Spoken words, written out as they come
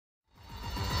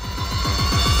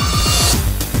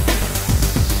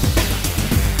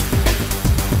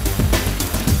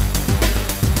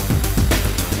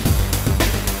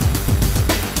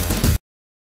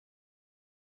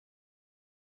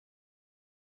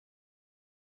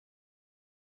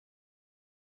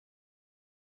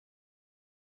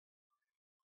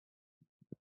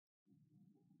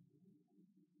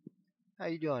How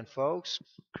you doing, folks?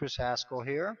 Chris Haskell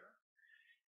here,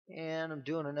 and I'm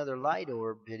doing another Light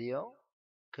Orb video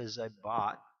because I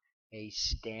bought a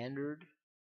standard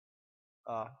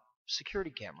uh,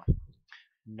 security camera,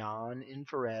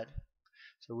 non-infrared.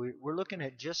 So we're looking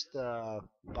at just the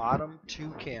bottom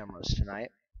two cameras tonight,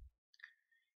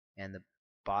 and the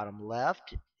bottom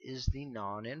left is the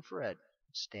non-infrared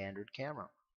standard camera.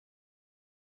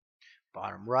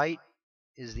 Bottom right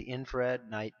is the infrared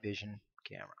night vision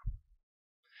camera.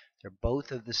 They're both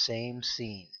of the same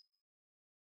scene.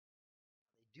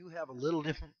 They do have a little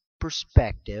different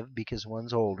perspective because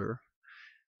one's older,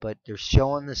 but they're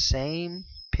showing the same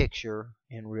picture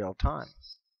in real time.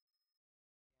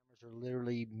 Cameras are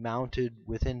literally mounted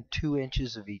within 2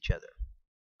 inches of each other.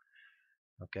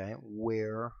 Okay,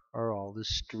 where are all the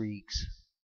streaks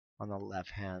on the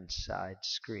left-hand side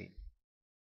screen?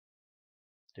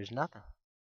 There's nothing.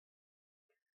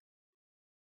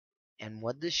 And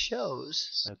what this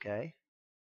shows, okay,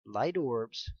 light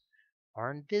orbs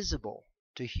are invisible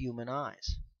to human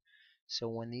eyes. So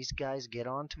when these guys get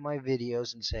onto my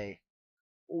videos and say,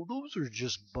 oh, those are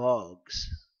just bugs,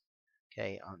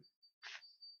 okay,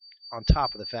 on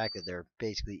top of the fact that they're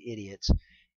basically idiots,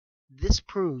 this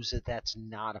proves that that's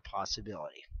not a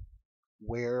possibility.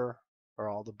 Where are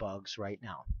all the bugs right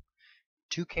now?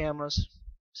 Two cameras,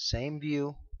 same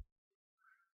view,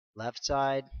 left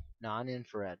side,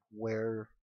 non-infrared. Where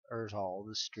are all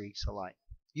the streaks of light?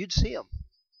 You'd see them.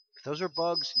 If those are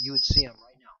bugs, you would see them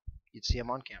right now. You'd see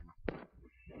them on camera.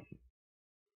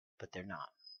 But they're not.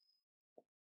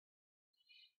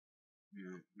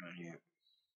 No, not here.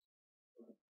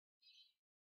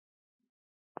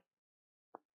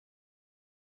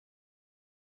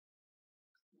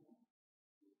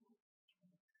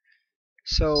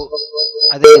 So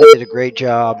I think I did a great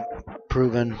job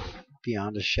proving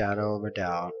beyond a shadow of a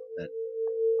doubt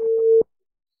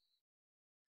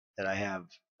that I have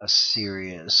a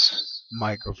serious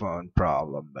microphone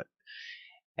problem. But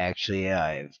actually,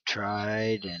 I've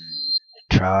tried and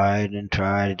tried and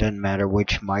tried. It doesn't matter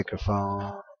which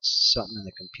microphone, it's something in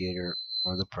the computer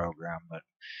or the program. But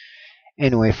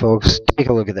anyway, folks, take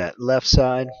a look at that left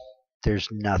side. There's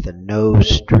nothing, no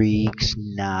streaks,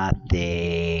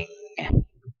 nothing.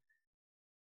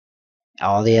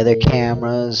 All the other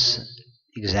cameras,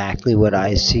 exactly what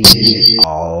I see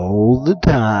all the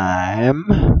time.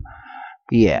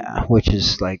 Yeah, which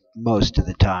is like most of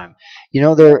the time. You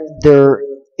know, their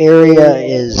area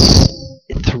is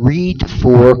 3 to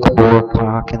 4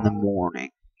 o'clock in the morning.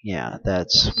 Yeah,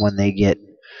 that's when they get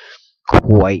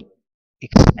quite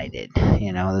excited.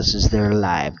 You know, this is their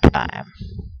live time.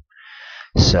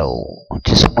 So,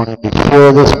 just wanted to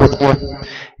share this with you.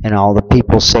 And all the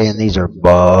people saying these are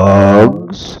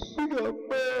bugs. We got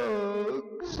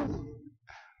bugs.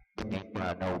 We ain't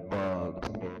got no bugs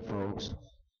here, folks.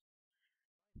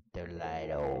 They're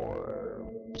light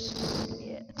orbs.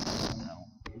 Yes. I'll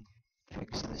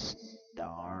fix this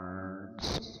darn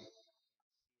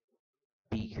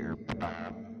speaker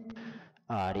problem.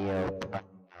 Audio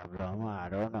problem. I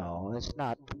don't know. It's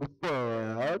not too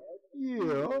bad.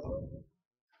 Yeah.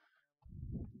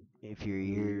 If your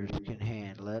ears can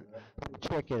handle it.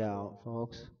 Check it out,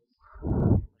 folks.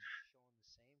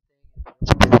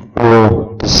 It's pretty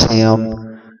cool to see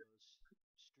them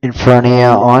in front of you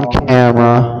on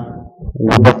camera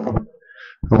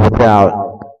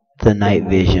without the night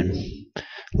vision.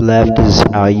 Left is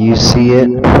how you see it,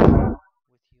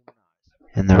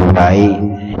 and the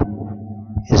right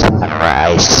is how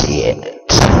I see it.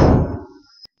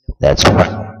 That's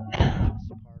right.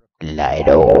 Light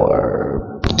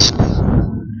orbs.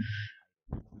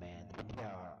 Man, they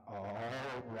are all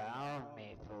around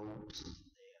me, folks.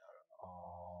 They are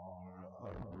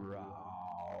all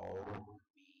around me.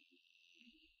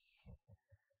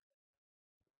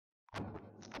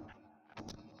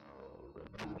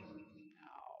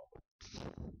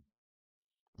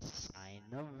 Sign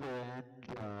of end.